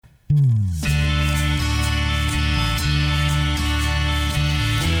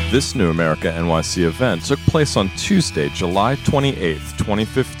This New America NYC event took place on Tuesday, July 28th,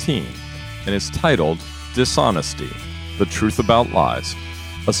 2015, and is titled Dishonesty, The Truth About Lies,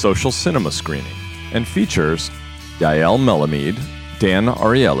 a social cinema screening, and features Yael Melamede, Dan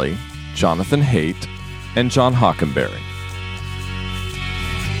Ariely, Jonathan Haidt, and John Hockenberry.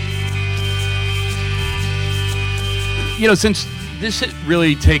 You know, since this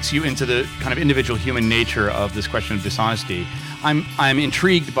really takes you into the kind of individual human nature of this question of dishonesty, I'm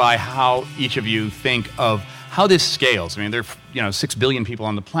intrigued by how each of you think of how this scales. I mean, there are 6 billion people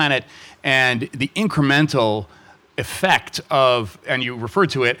on the planet, and the incremental effect of, and you referred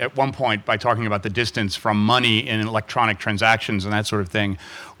to it at one point by talking about the distance from money in electronic transactions and that sort of thing.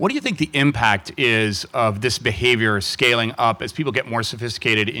 What do you think the impact is of this behavior scaling up as people get more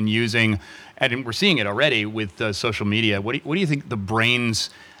sophisticated in using, and we're seeing it already with social media, what do you think the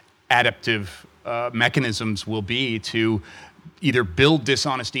brain's adaptive mechanisms will be to either build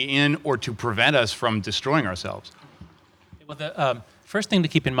dishonesty in or to prevent us from destroying ourselves? Well, the first thing to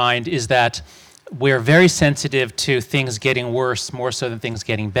keep in mind is that we're very sensitive to things getting worse more so than things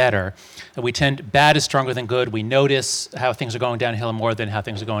getting better. Bad is stronger than good. We notice how things are going downhill more than how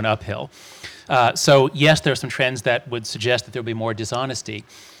things are going uphill. So yes, there are some trends that would suggest that there'll be more dishonesty.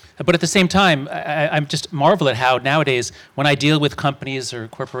 But at the same time, I'm just marvel at how nowadays, when I deal with companies or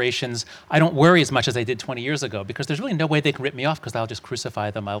corporations, I don't worry as much as I did 20 years ago, because there's really no way they can rip me off, because I'll just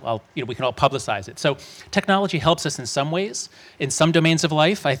crucify them. We can all publicize it. So technology helps us in some ways. In some domains of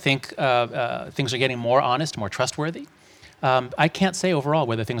life, I think things are getting more honest, more trustworthy. I can't say overall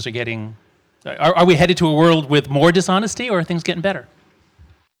whether things are getting... Are we headed to a world with more dishonesty, or are things getting better?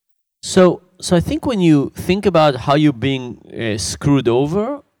 So I think when you think about how you're being screwed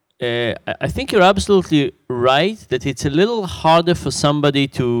over, I think you're absolutely right that it's a little harder for somebody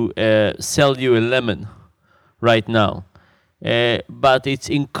to sell you a lemon right now. But it's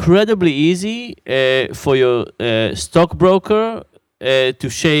incredibly easy for your stockbroker to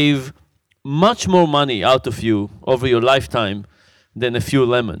shave much more money out of you over your lifetime than a few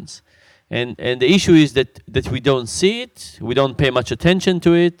lemons. And the issue is that we don't see it, we don't pay much attention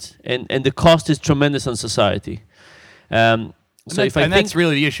to it, and the cost is tremendous on society. That's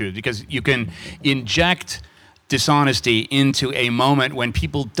really the issue, because you can inject dishonesty into a moment when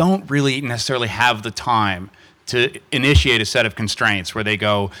people don't really necessarily have the time to initiate a set of constraints where they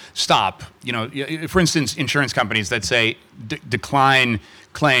go, stop. For instance, insurance companies that say decline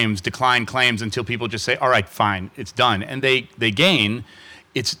claims until people just say, all right, fine, it's done. And they gain.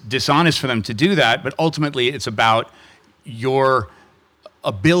 It's dishonest for them to do that, but ultimately it's about your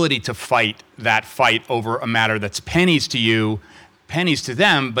ability to fight that fight over a matter that's pennies to you, pennies to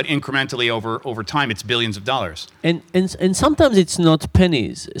them, but incrementally over time, it's billions of dollars. And sometimes it's not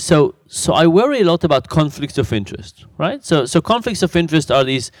pennies. So I worry a lot about conflicts of interest, right? So conflicts of interest are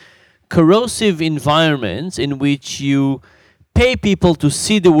these corrosive environments in which you pay people to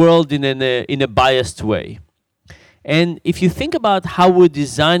see the world in a biased way. And if you think about how we're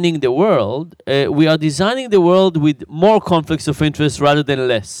designing the world, we are designing the world with more conflicts of interest rather than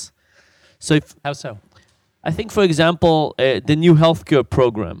less. How so? I think, for example, the new healthcare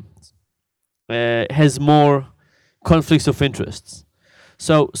program has more conflicts of interest.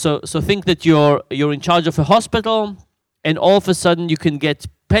 So think that you're in charge of a hospital, and all of a sudden you can get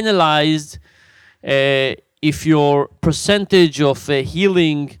penalized if your percentage of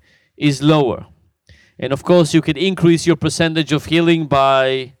healing is lower. And of course, you could increase your percentage of healing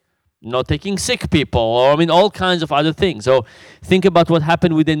by not taking sick people, or all kinds of other things. So think about what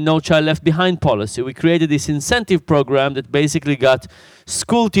happened with the No Child Left Behind policy. We created this incentive program that basically got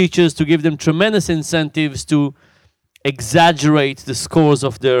school teachers to give them tremendous incentives to exaggerate the scores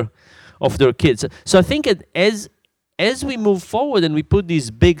of their kids. So I think as we move forward and we put this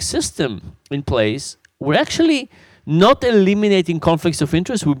big system in place, we're actually not eliminating conflicts of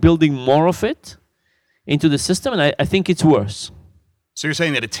interest, we're building more of it into the system, and I think it's worse. So you're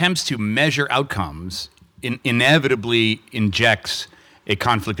saying that attempts to measure outcomes inevitably injects a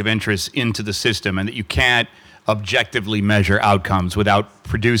conflict of interest into the system, and that you can't objectively measure outcomes without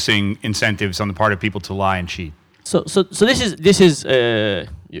producing incentives on the part of people to lie and cheat. So this is I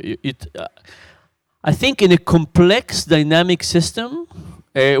think in a complex dynamic system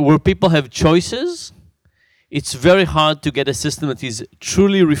where people have choices, it's very hard to get a system that is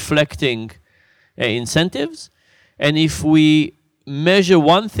truly reflecting incentives. And if we measure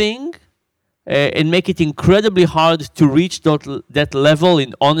one thing and make it incredibly hard to reach that level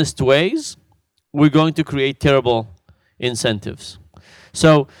in honest ways, we're going to create terrible incentives.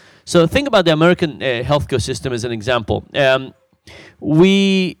 So think about the American healthcare system as an example.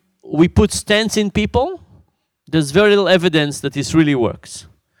 We put stents in people. There's very little evidence that this really works.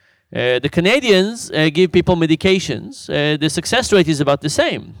 The Canadians give people medications. The success rate is about the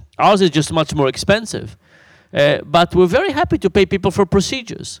same. Ours is just much more expensive. But we're very happy to pay people for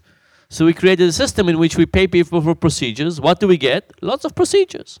procedures. So we created a system in which we pay people for procedures. What do we get? Lots of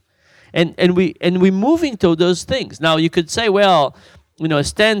procedures. And we're moving to those things. Now you could say, well, a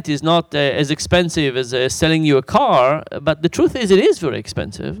stent is not as expensive as selling you a car, but the truth is it is very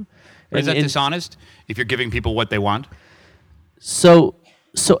expensive. Is that dishonest if you're giving people what they want? So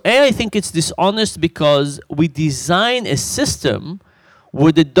I think it's dishonest because we design a system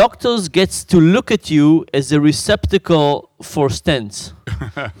where the doctors gets to look at you as a receptacle for stents.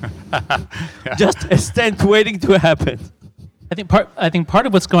 Just a stent waiting to happen. I think part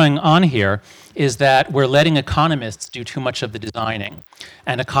of what's going on here is that we're letting economists do too much of the designing.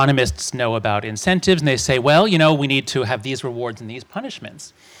 And economists know about incentives, and they say, well, we need to have these rewards and these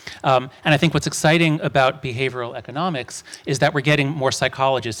punishments. And I think what's exciting about behavioral economics is that we're getting more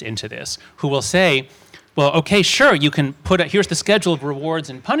psychologists into this, who will say, well, okay, sure, you can here's the schedule of rewards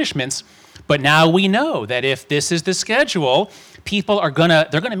and punishments, but now we know that if this is the schedule, people they're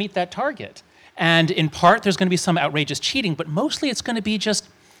gonna meet that target. And in part, there's going to be some outrageous cheating, but mostly it's going to be just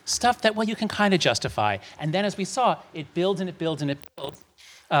stuff that, you can kind of justify. And then, as we saw, it builds and it builds and it builds.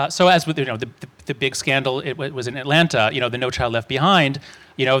 So as with the big scandal, it was in Atlanta. The No Child Left Behind.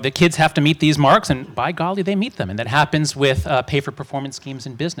 The kids have to meet these marks, and by golly, they meet them. And that happens with pay-for-performance schemes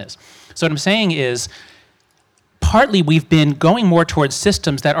in business. So what I'm saying is, partly we've been going more towards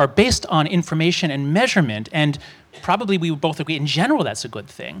systems that are based on information and measurement, and probably we would both agree in general that's a good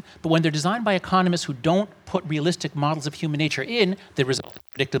thing. But when they're designed by economists who don't put realistic models of human nature in, the result is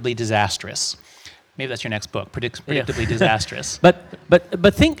predictably disastrous. Maybe that's your next book, predictably disastrous.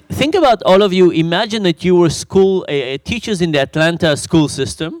 But think about all of you. Imagine that you were teachers in the Atlanta school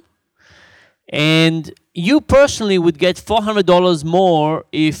system, and you personally would get $400 more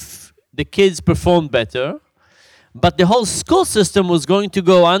if the kids performed better. But the whole school system was going to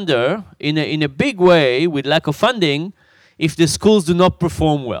go under in a big way with lack of funding if the schools do not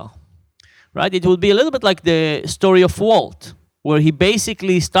perform well, right? It would be a little bit like the story of Walt, where he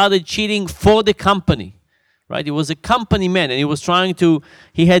basically started cheating for the company, right? He was a company man, and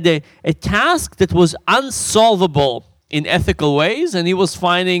he had a task that was unsolvable in ethical ways, and he was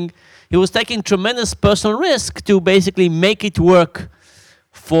taking tremendous personal risk to basically make it work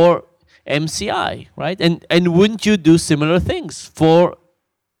for MCI, right? And wouldn't you do similar things for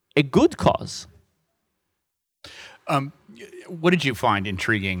a good cause? What did you find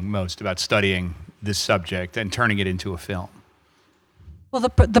intriguing most about studying this subject and turning it into a film? Well,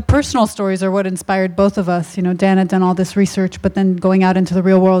 the personal stories are what inspired both of us. Dan had done all this research, but then going out into the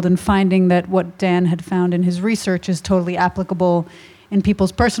real world and finding that what Dan had found in his research is totally applicable in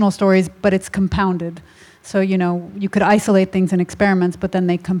people's personal stories, but it's compounded. So, you could isolate things in experiments, but then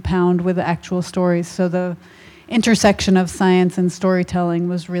they compound with the actual stories. So the intersection of science and storytelling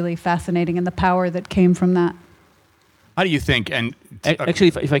was really fascinating, and the power that came from that. How do you think? And actually,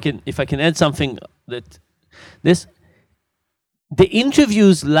 if I can add something, the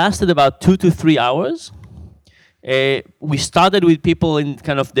interviews lasted about 2 to 3 hours. We started with people in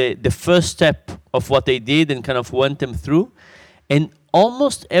kind of the first step of what they did and kind of went them through, and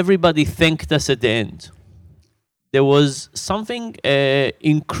almost everybody thanked us at the end. There was something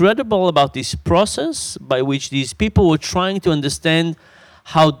incredible about this process by which these people were trying to understand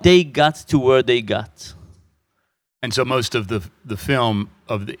how they got to where they got. And so most of the film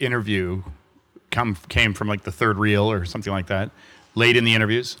of the interview came from like the third reel or something like that, late in the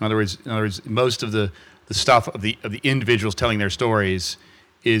interviews. In other words, most of the stuff of the individuals telling their stories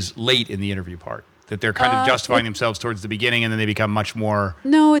is late in the interview part. That they're kind of justifying themselves towards the beginning, and then they become much more...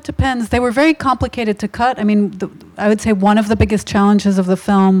 No, it depends. They were very complicated to cut. I mean, I would say one of the biggest challenges of the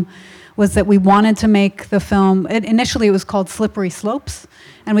film was that we wanted to make the film... Initially, it was called Slippery Slopes,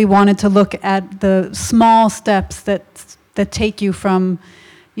 and we wanted to look at the small steps that take you from,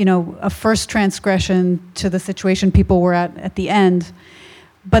 a first transgression to the situation people were at the end.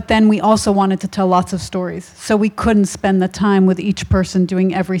 But then we also wanted to tell lots of stories. So we couldn't spend the time with each person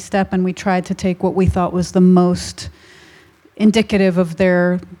doing every step, and we tried to take what we thought was the most indicative of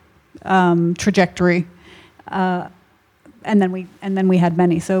their trajectory. And then we had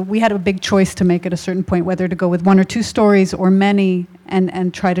many. So we had a big choice to make at a certain point, whether to go with 1 or 2 stories or many,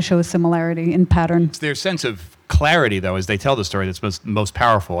 and try to show a similarity in pattern. It's their sense of clarity, though, as they tell the story that's most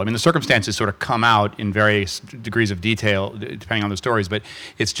powerful. I mean, the circumstances sort of come out in various degrees of detail, depending on the stories, but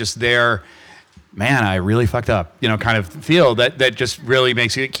it's just their, man, I really fucked up, kind of feel that just really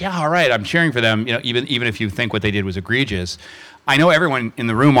makes you, yeah, all right, I'm cheering for them, even if you think what they did was egregious. I know everyone in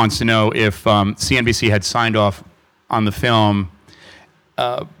the room wants to know if CNBC had signed off on the film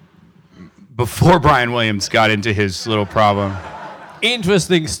before Brian Williams got into his little problem.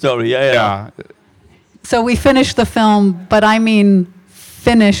 Interesting story. Yeah. So we finished the film, but I mean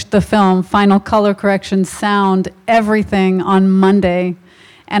finished the film, final color correction, sound, everything on Monday.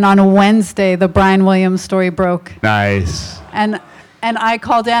 And on Wednesday, the Brian Williams story broke. Nice. And I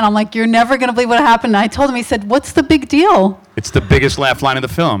called Dan. I'm like, you're never going to believe what happened. And I told him, he said, what's the big deal? It's the biggest laugh line of the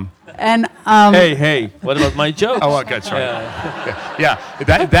film. And Hey, what about my joke? Oh, okay, sorry. Yeah,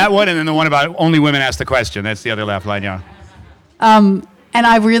 that one, and then the one about only women ask the question. That's the other laugh line, yeah. And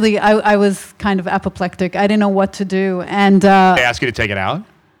I was kind of apoplectic. I didn't know what to do. And They ask you to take it out?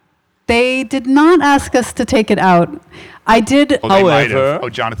 they did not ask us to take it out. I did. Oh, they might However- have. Oh,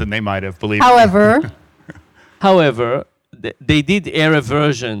 Jonathan, they might have. Believe me. However, They did air a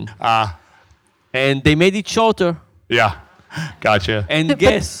version, and they made it shorter. Yeah, gotcha. And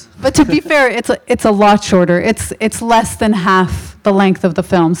guess. but to be fair, it's a lot shorter. It's less than half the length of the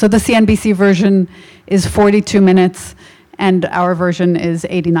film. So the CNBC version is 42 minutes, and our version is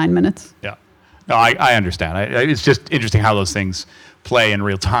 89 minutes. Yeah. No, I understand. It's just interesting how those things play in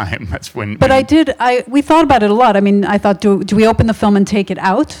real time. That's when. But we thought about it a lot. I mean, I thought, do we open the film and take it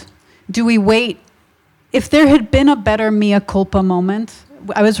out? Do we wait? If there had been a better mea culpa moment,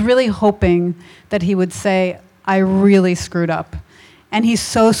 I was really hoping that he would say, I really screwed up. And he's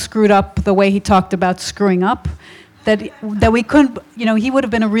so screwed up the way he talked about screwing up that we couldn't, he would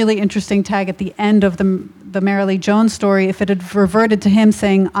have been a really interesting tag at the end of the Mary Lee Jones story. If it had reverted to him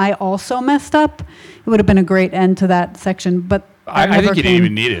saying, I also messed up, it would have been a great end to that section. But I think you didn't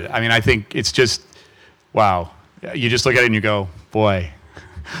even need it. I mean, I think it's just, wow. You just look at it and you go, boy,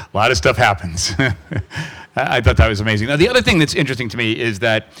 a lot of stuff happens. I thought that was amazing. Now, the other thing that's interesting to me is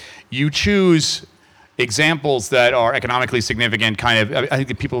that you choose examples that are economically significant, kind of. I think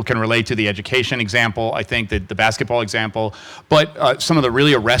that people can relate to the education example. I think that the basketball example. But some of the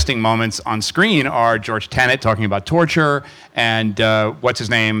really arresting moments on screen are George Tenet talking about torture and what's his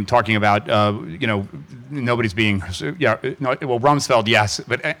name talking about nobody's being Rumsfeld, yes,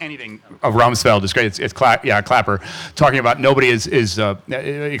 but anything of Rumsfeld is great. It's Clapper talking about nobody is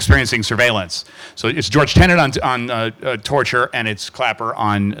experiencing surveillance. So it's George Tenet on torture and it's Clapper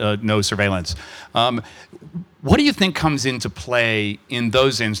on no surveillance. What do you think comes into play in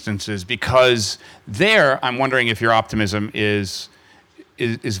those instances? Because there, I'm wondering if your optimism is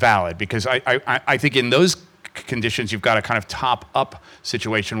valid. Because I think in those conditions, you've got a kind of top-up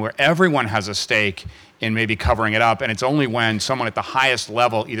situation where everyone has a stake in maybe covering it up, and it's only when someone at the highest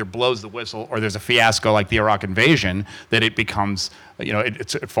level either blows the whistle or there's a fiasco like the Iraq invasion that it becomes,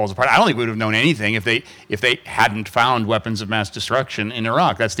 it falls apart. I don't think we would have known anything if they hadn't found weapons of mass destruction in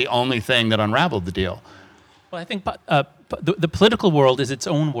Iraq. That's the only thing that unraveled the deal. Well, I think the political world is its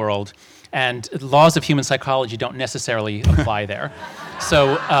own world, and laws of human psychology don't necessarily apply there.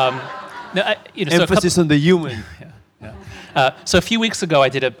 So, Emphasis on the human. So a few weeks ago, I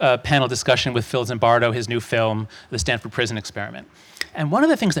did a panel discussion with Phil Zimbardo, his new film, The Stanford Prison Experiment. And one of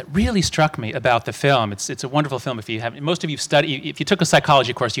the things that really struck me about the film, it's a wonderful film. If you took a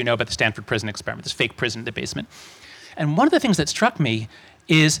psychology course, you know about the Stanford Prison Experiment, this fake prison in the basement. And one of the things that struck me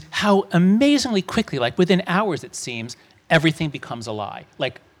is how amazingly quickly, like within hours it seems, everything becomes a lie.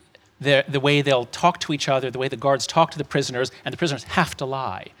 Like the way they'll talk to each other, the way the guards talk to the prisoners, and the prisoners have to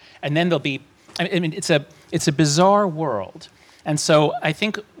lie. And then there'll be, I mean, it's a bizarre world. And so I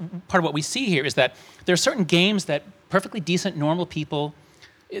think part of what we see here is that there are certain games that perfectly decent, normal people,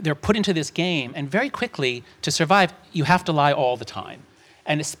 they're put into this game, and very quickly, to survive, you have to lie all the time.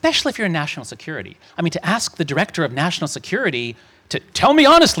 And especially if you're in national security. I mean, to ask the director of national security to tell me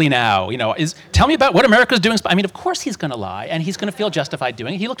honestly now, tell me about what America's doing. I mean, of course he's going to lie, and he's going to feel justified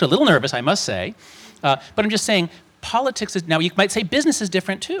doing it. He looked a little nervous, I must say. But I'm just saying, politics is, now you might say business is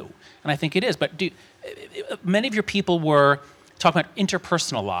different too, and I think it is, but many of your people were talking about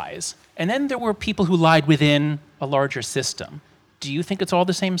interpersonal lies, and then there were people who lied within a larger system. Do you think it's all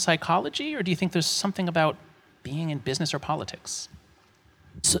the same psychology, or do you think there's something about being in business or politics?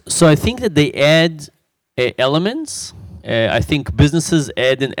 So I think that they add elements. I think businesses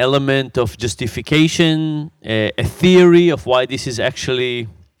add an element of justification, a theory of why this is actually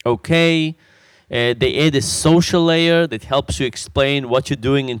okay. They add a social layer that helps you explain what you're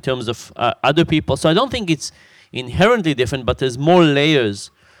doing in terms of other people. So I don't think it's inherently different, but there's more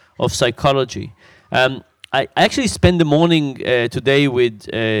layers of psychology. I actually spent the morning today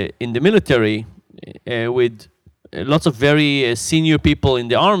in the military with lots of very senior people in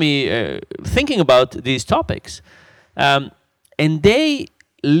the army thinking about these topics. And they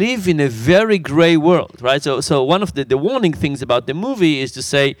live in a very gray world, right? So one of the warning things about the movie is to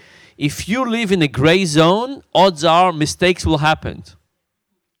say, if you live in a gray zone, odds are mistakes will happen.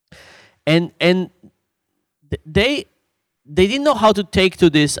 and they didn't know how to take to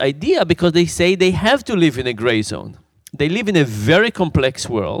this idea because they say they have to live in a gray zone. They live in a very complex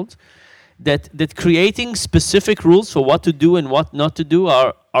world that creating specific rules for what to do and what not to do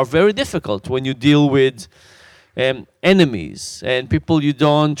are very difficult when you deal with enemies and people you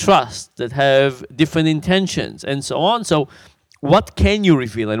don't trust that have different intentions and so on. So what can you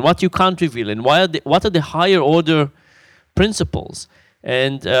reveal and what you can't reveal, and what are the higher order principles?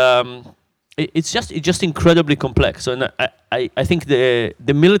 And it's just incredibly complex. So I think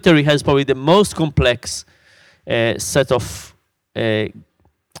the military has probably the most complex set of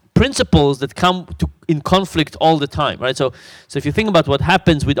principles that come in conflict all the time, right? So if you think about what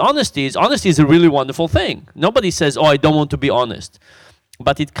happens with honesty is a really wonderful thing. Nobody says, "Oh, I don't want to be honest,"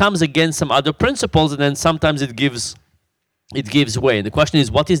 but it comes against some other principles, and then sometimes it gives way. And the question is,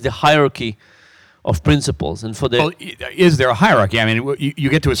 what is the hierarchy of principles? And is there a hierarchy? I mean, you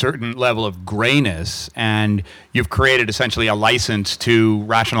get to a certain level of grayness, and you've created essentially a license to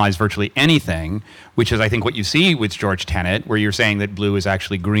rationalize virtually anything, which is, I think, what you see with George Tenet, where you're saying that blue is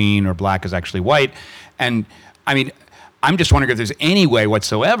actually green or black is actually white. And I mean, I'm just wondering if there's any way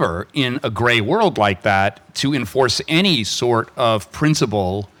whatsoever in a gray world like that to enforce any sort of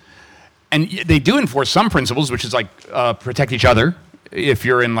principle. And they do enforce some principles, which is like protect each other. If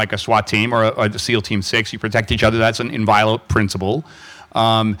you're in like a SWAT team or a SEAL Team 6, you protect each other. That's an inviolate principle.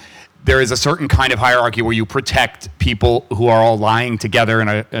 There is a certain kind of hierarchy where you protect people who are all lying together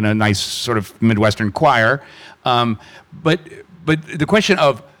in a nice sort of Midwestern choir. But the question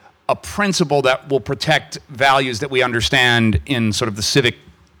of a principle that will protect values that we understand in sort of the civic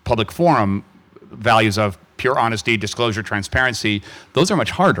public forum, values of pure honesty, disclosure, transparency, those are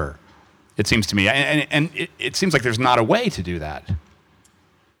much harder, it seems to me. And it seems like there's not a way to do that.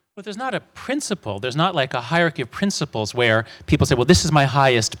 But there's not a principle. There's not like a hierarchy of principles where people say, well, this is my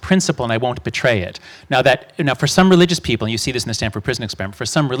highest principle and I won't betray it. Now, for some religious people, and you see this in the Stanford Prison Experiment, for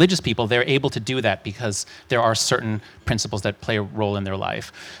some religious people, they're able to do that because there are certain principles that play a role in their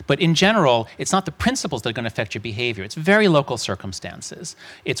life. But in general, it's not the principles that are going to affect your behavior. It's very local circumstances.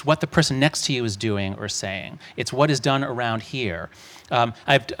 It's what the person next to you is doing or saying. It's what is done around here.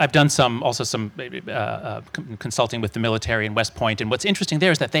 I've done some consulting with the military in West Point, and what's interesting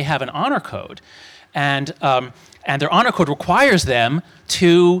there is that they have an honor code, and their honor code requires them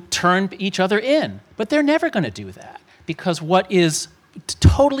to turn each other in, but they're never going to do that because what is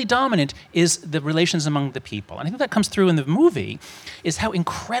totally dominant is the relations among the people. And I think that comes through in the movie, is how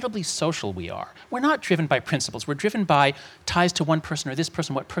incredibly social we are. We're not driven by principles. We're driven by ties to one person or this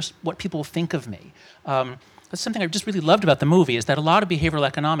person, what people will think of me. That's something I just really loved about the movie, is that a lot of behavioral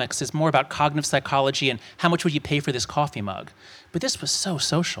economics is more about cognitive psychology and how much would you pay for this coffee mug. But this was so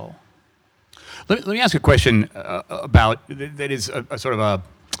social. Let me ask a question about, that is a sort of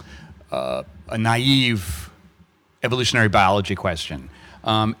a naive evolutionary biology question.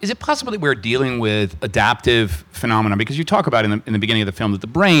 Is it possible that we're dealing with adaptive phenomena? Because you talk about in the beginning of the film that the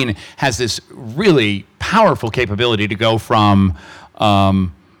brain has this really powerful capability to go from,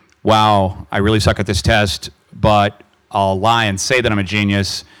 wow, I really suck at this test, but I'll lie and say that I'm a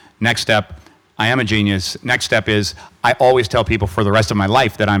genius. Next step, I am a genius. Next step is I always tell people for the rest of my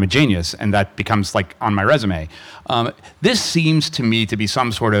life that I'm a genius, and that becomes like on my resume. This seems to me to be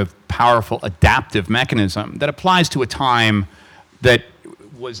some sort of powerful adaptive mechanism that applies to a time that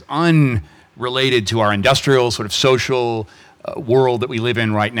was unrelated to our industrial sort of social world that we live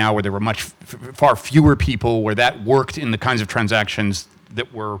in right now, where there were far fewer people, where that worked in the kinds of transactions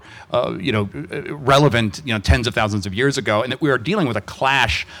that were, relevant, tens of thousands of years ago, and that we are dealing with a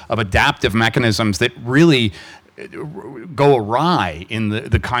clash of adaptive mechanisms that really go awry in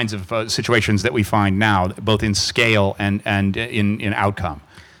the kinds of situations that we find now, both in scale and in outcome.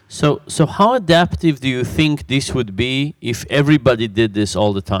 So how adaptive do you think this would be if everybody did this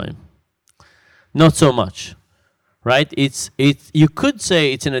all the time? Not so much, right? You could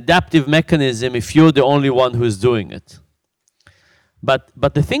say it's an adaptive mechanism if you're the only one who's doing it. But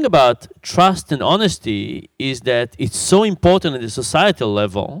the thing about trust and honesty is that it's so important at the societal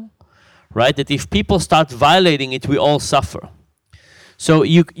level, right? That if people start violating it, we all suffer. So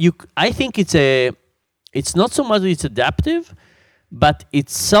I think it's not so much that it's adaptive, but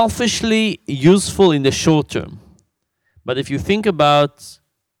it's selfishly useful in the short term. But if you think about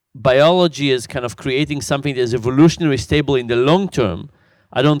biology as kind of creating something that is evolutionarily stable in the long term,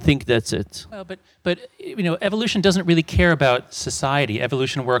 I don't think that's it. Well, but evolution doesn't really care about society.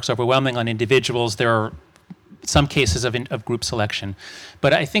 Evolution works overwhelmingly on individuals. There are some cases of group selection.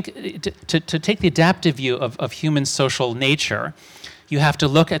 But I think to take the adaptive view of human social nature, you have to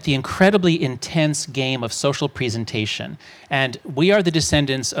look at the incredibly intense game of social presentation. And we are the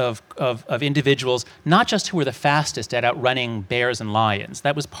descendants of individuals, not just who were the fastest at outrunning bears and lions.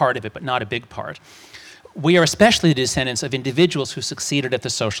 That was part of it, but not a big part. We are especially the descendants of individuals who succeeded at the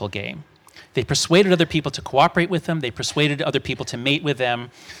social game. They persuaded other people to cooperate with them. They persuaded other people to mate with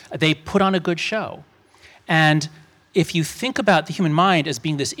them. They put on a good show. And if you think about the human mind as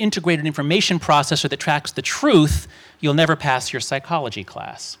being this integrated information processor that tracks the truth, you'll never pass your psychology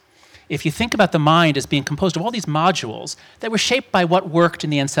class. If you think about the mind as being composed of all these modules that were shaped by what worked in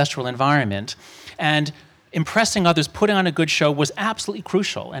the ancestral environment, and impressing others, putting on a good show was absolutely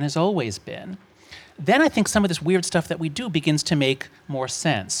crucial and has always been, then I think some of this weird stuff that we do begins to make more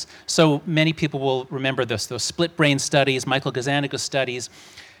sense. So many people will remember those split brain studies, Michael Gazzaniga's studies,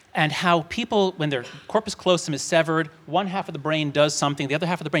 and how people, when their corpus callosum is severed, one half of the brain does something, the other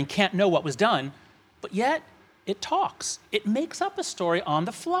half of the brain can't know what was done, but yet it talks. It makes up a story on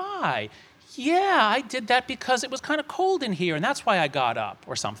the fly. Yeah, I did that because it was kind of cold in here, and that's why I got up,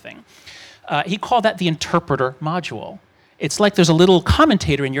 or something. He called that the interpreter module. It's like there's a little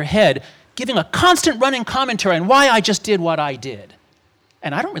commentator in your head giving a constant running commentary on why I just did what I did.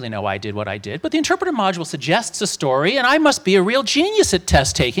 And I don't really know why I did what I did, but the interpreter module suggests a story, and I must be a real genius at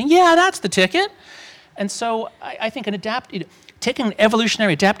test taking. Yeah, that's the ticket. And so I think taking an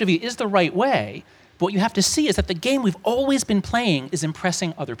evolutionary adaptive view is the right way, but what you have to see is that the game we've always been playing is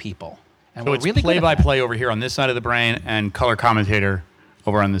impressing other people. And so we're it's really play-by-play over here on this side of the brain and color commentator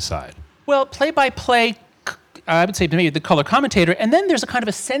over on this side. Well, play-by-play, I would say to me, the color commentator, and then there's a kind of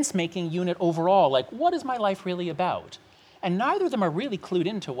a sense-making unit overall, like what is my life really about? And neither of them are really clued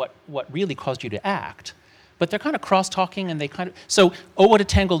into what really caused you to act. But they're kind of cross-talking, and they kind of... So, oh, what a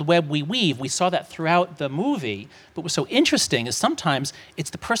tangled web we weave. We saw that throughout the movie. But what's so interesting is sometimes it's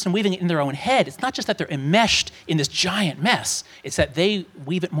the person weaving it in their own head. It's not just that they're enmeshed in this giant mess. It's that they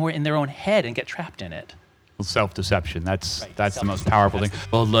weave it more in their own head and get trapped in it. Self-deception. That's the most powerful thing.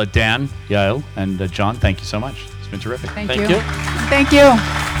 Well, Dan, Yael, and John, thank you so much. It's been terrific. Thank you. Thank you.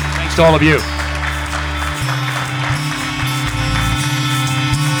 Thanks to all of you.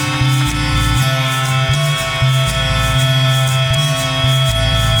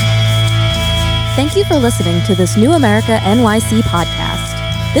 Thank you for listening to this New America NYC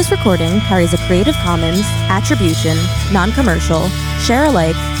podcast. This recording carries a Creative Commons Attribution, Non-Commercial,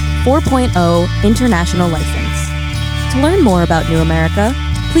 Share-alike 4.0 international license. To learn more about New America,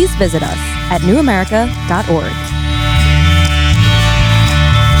 please visit us at newamerica.org.